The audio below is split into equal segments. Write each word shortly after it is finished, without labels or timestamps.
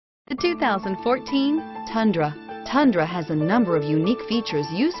The 2014 Tundra. Tundra has a number of unique features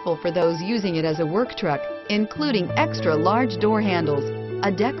useful for those using it as a work truck, including extra large door handles,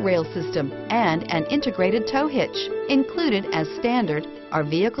 a deck rail system, and an integrated tow hitch. Included as standard are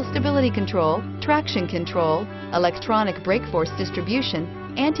vehicle stability control, traction control, electronic brake force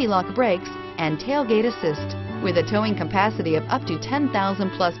distribution, anti-lock brakes, and tailgate assist. With a towing capacity of up to 10,000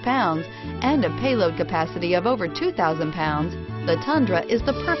 plus pounds and a payload capacity of over 2,000 pounds, the Tundra is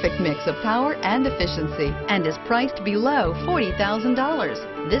the perfect mix of power and efficiency and is priced below $40,000.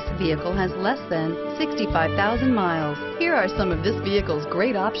 This vehicle has less than 65,000 miles. Here are some of this vehicle's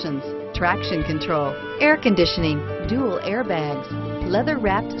great options: traction control, air conditioning, dual airbags,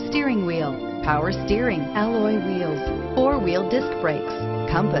 leather-wrapped steering wheel, power steering, alloy wheels, four-wheel disc brakes,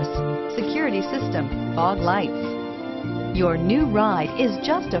 compass, security system, fog lights. Your new ride is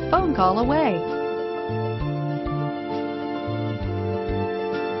just a phone call away.